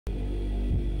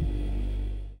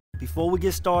before we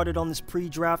get started on this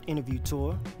pre-draft interview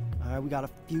tour, all right, we got a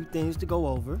few things to go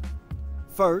over.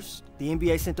 First, the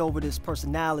NBA sent over this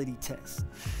personality test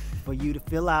for you to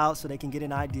fill out so they can get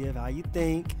an idea of how you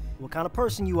think, what kind of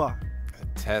person you are. A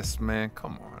test, man?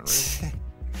 Come on, really?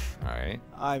 All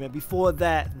right, man. Before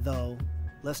that, though,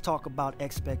 let's talk about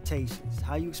expectations.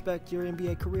 How you expect your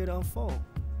NBA career to unfold.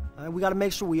 All right, we got to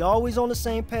make sure we always on the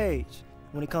same page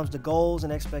when it comes to goals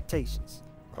and expectations.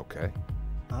 Okay.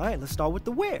 All right, let's start with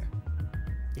the where.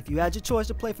 If you had your choice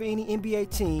to play for any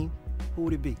NBA team, who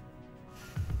would it be?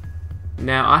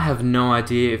 Now, I have no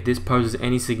idea if this poses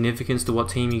any significance to what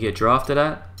team you get drafted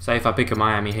at. Say if I pick a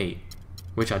Miami Heat,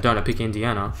 which I don't, I pick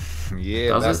Indiana. Yeah,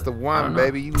 Does that's it? the one,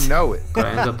 baby. You know it. Could I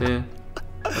end up there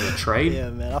with a trade? Yeah,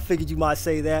 man, I figured you might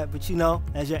say that, but you know,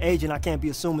 as your agent, I can't be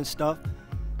assuming stuff.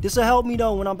 This'll help me,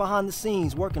 though, when I'm behind the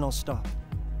scenes working on stuff.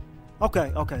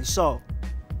 Okay, so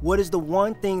what is the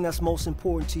one thing that's most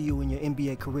important to you in your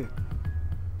NBA career?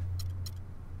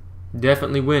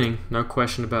 Definitely winning, no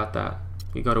question about that.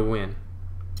 You gotta win.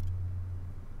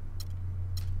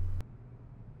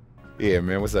 Yeah,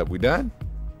 man, what's up? We done?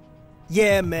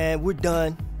 Yeah, man, we're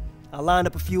done. I lined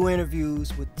up a few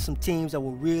interviews with some teams that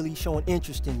were really showing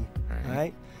interest in you, all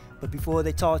right? But before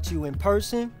they talk to you in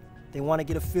person, they want to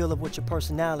get a feel of what your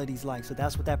personality's like, so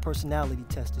that's what that personality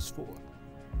test is for.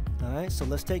 All right, so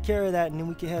let's take care of that, and then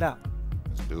we can head out.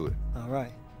 Let's do it. All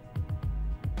right.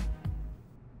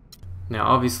 Now,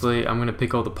 obviously, I'm going to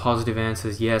pick all the positive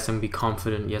answers. Yes, I'm going to be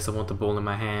confident. Yes, I want the ball in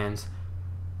my hands.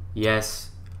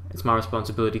 Yes, it's my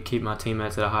responsibility to keep my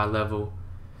teammates at a high level.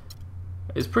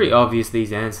 It's pretty obvious,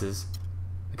 these answers.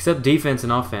 Except defense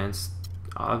and offense.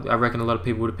 I reckon a lot of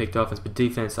people would have picked offense, but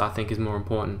defense, I think, is more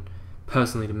important,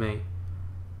 personally, to me.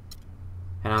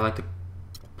 And I like the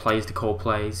plays to call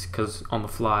plays, because on the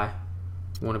fly,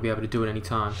 I want to be able to do it any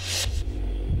time.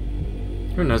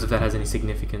 Who knows if that has any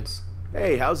significance.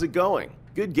 Hey, how's it going?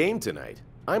 Good game tonight.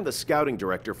 I'm the scouting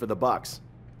director for the Bucks.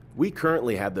 We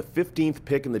currently have the 15th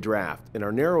pick in the draft and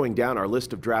are narrowing down our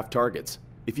list of draft targets.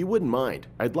 If you wouldn't mind,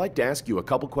 I'd like to ask you a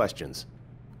couple questions.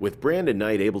 With Brandon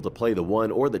Knight able to play the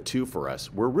 1 or the 2 for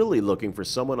us, we're really looking for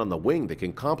someone on the wing that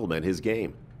can complement his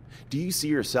game. Do you see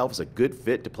yourself as a good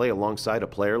fit to play alongside a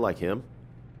player like him?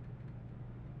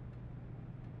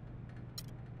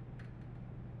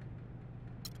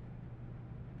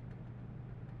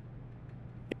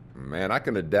 Man, I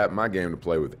can adapt my game to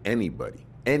play with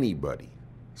anybody.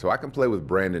 So I can play with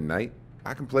Brandon Knight.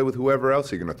 I can play with whoever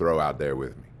else you're going to throw out there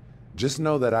with me. Just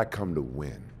know that I come to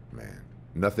win, man.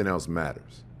 Nothing else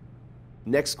matters.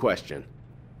 Next question.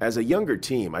 As a younger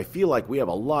team, I feel like we have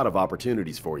a lot of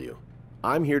opportunities for you.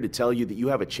 I'm here to tell you that you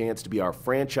have a chance to be our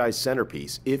franchise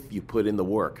centerpiece if you put in the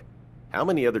work. How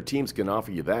many other teams can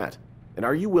offer you that? And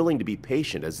are you willing to be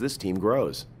patient as this team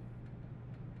grows?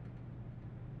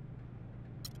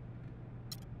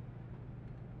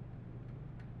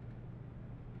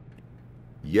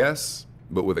 Yes,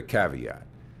 but with a caveat.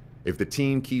 If the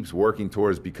team keeps working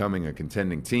towards becoming a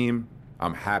contending team,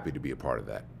 I'm happy to be a part of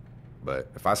that. But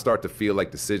if I start to feel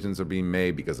like decisions are being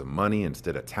made because of money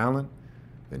instead of talent,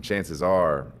 then chances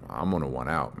are I'm gonna want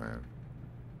out, man.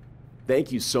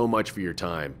 Thank you so much for your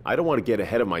time. I don't want to get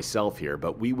ahead of myself here,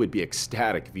 but we would be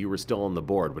ecstatic if you were still on the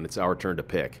board when it's our turn to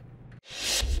pick.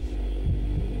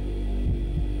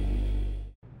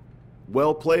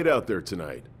 Well played out there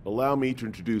tonight. Allow me to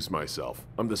introduce myself.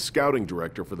 I'm the scouting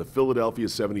director for the Philadelphia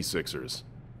 76ers.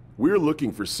 We're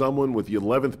looking for someone with the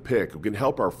 11th pick who can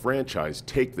help our franchise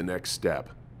take the next step.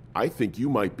 I think you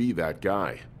might be that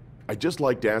guy. I'd just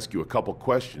like to ask you a couple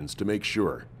questions to make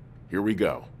sure. Here we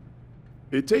go.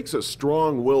 It takes a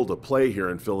strong will to play here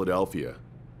in Philadelphia.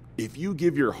 If you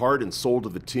give your heart and soul to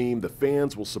the team, the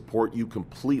fans will support you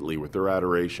completely with their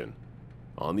adoration.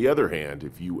 On the other hand,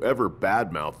 if you ever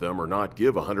badmouth them or not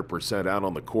give 100% out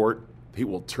on the court, they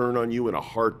will turn on you in a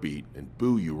heartbeat and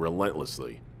boo you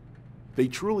relentlessly. They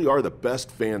truly are the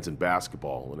best fans in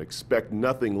basketball and expect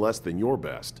nothing less than your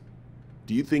best.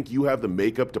 Do you think you have the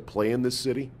makeup to play in this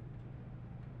city?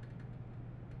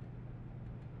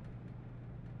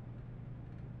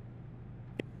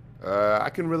 I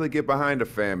can really get behind a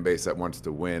fan base that wants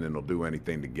to win and will do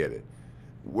anything to get it.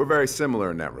 We're very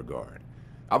similar in that regard.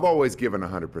 I've always given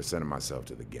 100% of myself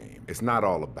to the game. It's not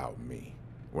all about me.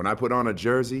 When I put on a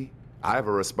jersey, I have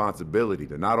a responsibility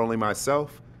to not only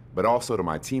myself, but also to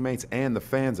my teammates and the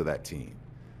fans of that team.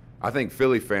 I think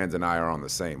Philly fans and I are on the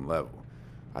same level.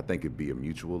 I think it'd be a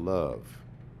mutual love.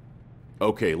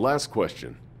 Okay, last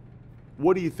question.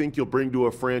 What do you think you'll bring to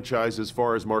a franchise as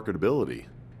far as marketability?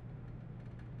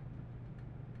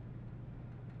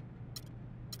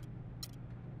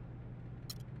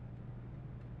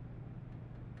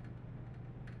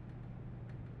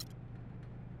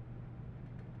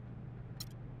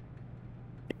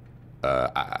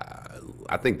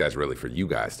 I think that's really for you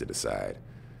guys to decide.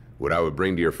 What I would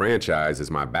bring to your franchise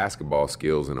is my basketball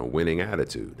skills and a winning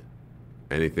attitude.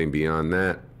 Anything beyond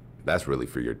that, that's really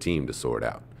for your team to sort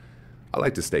out. I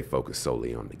like to stay focused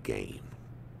solely on the game.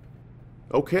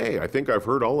 Okay, I think I've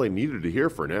heard all I needed to hear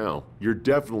for now. You're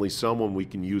definitely someone we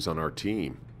can use on our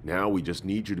team. Now we just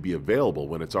need you to be available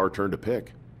when it's our turn to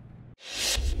pick.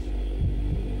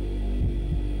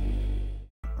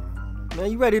 Man,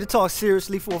 you ready to talk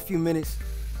seriously for a few minutes?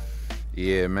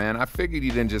 Yeah, man, I figured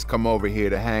you didn't just come over here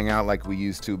to hang out like we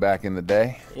used to back in the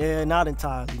day. Yeah, not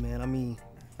entirely, man. I mean,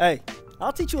 hey,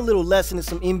 I'll teach you a little lesson in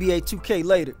some NBA 2K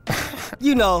later.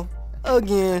 You know,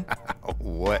 again.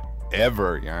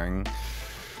 Whatever, young.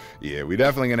 Yeah, we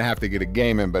definitely gonna have to get a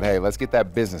game in, but hey, let's get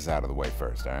that business out of the way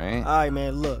first, all right? All right,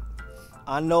 man, look.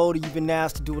 I know that you've been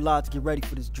asked to do a lot to get ready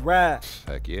for this draft.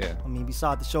 Heck yeah. I mean,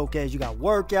 besides the showcase, you got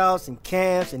workouts and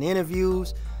camps and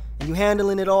interviews, and you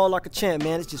handling it all like a champ,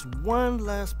 man. It's just one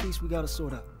last piece we gotta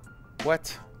sort out.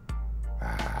 What?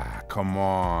 Come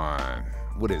on.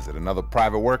 What is it, another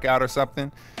private workout or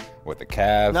something? With the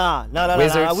Cavs? Nah.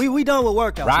 Wizards? We done with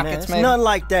workouts, Rockets, man. It's maybe? nothing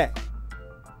like that.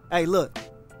 Hey, look.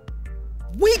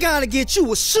 We gotta get you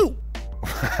a suit.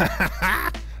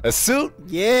 A suit?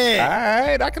 Yeah. All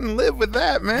right, I can live with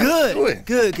that, man.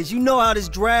 Good, because you know how this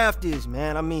draft is,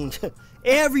 man. I mean,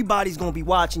 everybody's going to be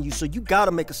watching you, so you got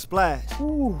to make a splash.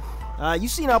 You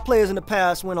seen how players in the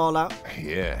past went all out.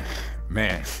 Yeah,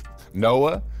 man.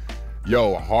 Noah?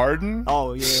 Yo, Harden?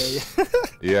 Oh, yeah.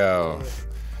 Yo.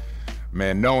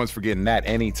 Man, no one's forgetting that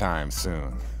anytime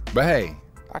soon. But hey,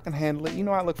 I can handle it. You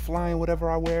know I look fly in whatever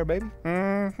I wear, baby.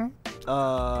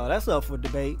 That's up for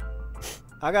debate.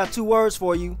 I got 2 words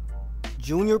for you.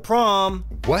 Junior prom.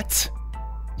 What?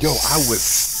 Yo, I was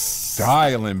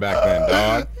styling back then,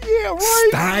 dog. Yeah, right.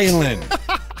 Styling.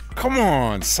 Come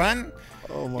on, son.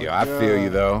 Oh, my Yo, God. I feel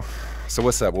you, though. So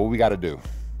what's up? What we got to do?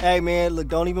 Hey, man, look,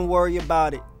 don't even worry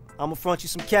about it. I'm going to front you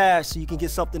some cash so you can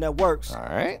get something that works. All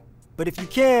right. But if you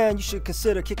can, you should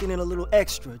consider kicking in a little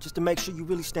extra just to make sure you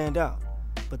really stand out.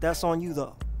 But that's on you,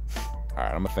 though. All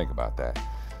right, I'm going to think about that.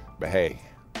 But hey,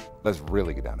 let's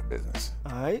really get down to business.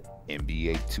 All right.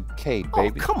 NBA 2K,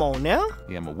 baby. Oh, come on now.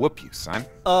 Yeah, I'm going to whoop you, son.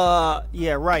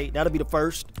 Yeah, right. That'll be the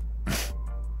first.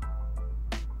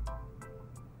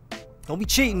 Don't be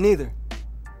cheating either.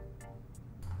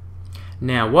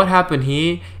 Now, what happened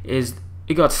here is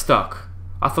it got stuck.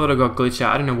 I thought it got glitched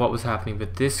out. I didn't know what was happening,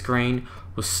 but this screen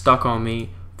was stuck on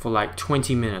me for like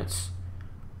 20 minutes.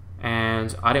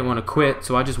 And I didn't want to quit,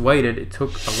 so I just waited. It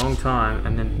took a long time,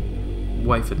 and then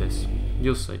wait for this.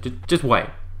 You'll see. Just wait.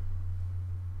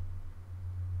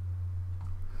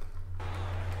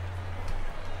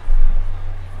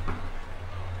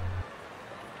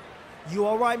 You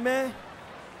all right, man?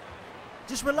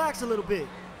 Just relax a little bit.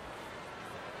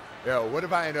 Yo, what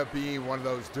if I end up being one of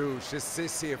those dudes just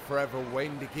sits here forever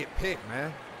waiting to get picked,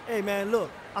 man? Hey, man,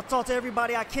 look. I talk to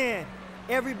everybody I can.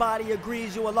 Everybody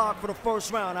agrees you're a lock for the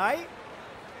first round, all right?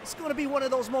 It's going to be one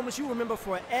of those moments you remember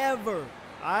forever,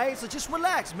 all right? So just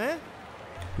relax, man.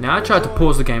 Now, I tried to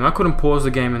pause the game. I couldn't pause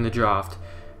the game in the draft.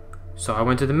 So I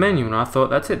went to the menu, and I thought,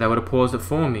 that's it. They would have paused it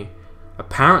for me.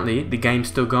 Apparently, the game's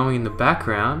still going in the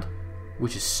background,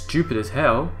 which is stupid as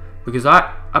hell. Because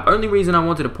the only reason I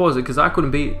wanted to pause it because I couldn't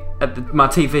be at my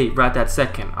TV right that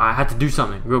second. I had to do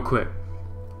something real quick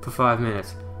for 5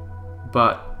 minutes.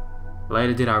 But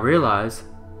later did I realize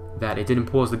that it didn't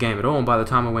pause the game at all. And by the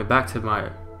time I went back to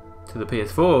the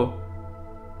PS4,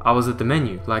 I was at the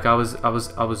menu. Like I was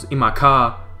in my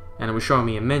car and it was showing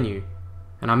me a menu,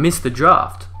 and I missed the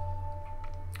draft.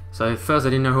 So at first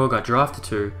I didn't know who I got drafted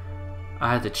to.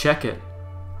 I had to check it.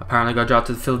 Apparently I got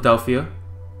drafted to Philadelphia,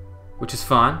 which is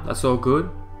fine, that's all good,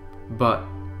 but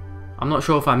I'm not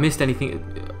sure if I missed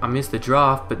anything. I missed the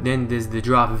draft, but then there's the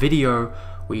draft video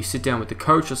where you sit down with the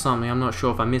coach or something. I'm not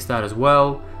sure if I missed that as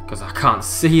well, because I can't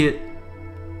see it.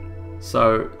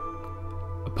 So,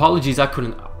 apologies that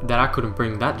I couldn't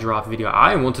bring that draft video.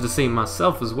 I wanted to see it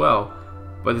myself as well,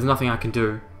 but there's nothing I can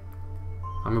do.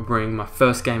 I'm gonna bring my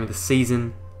first game of the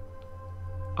season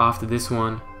after this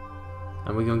one,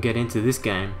 and we're gonna get into this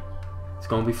game. It's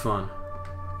gonna be fun.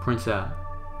 Prince out.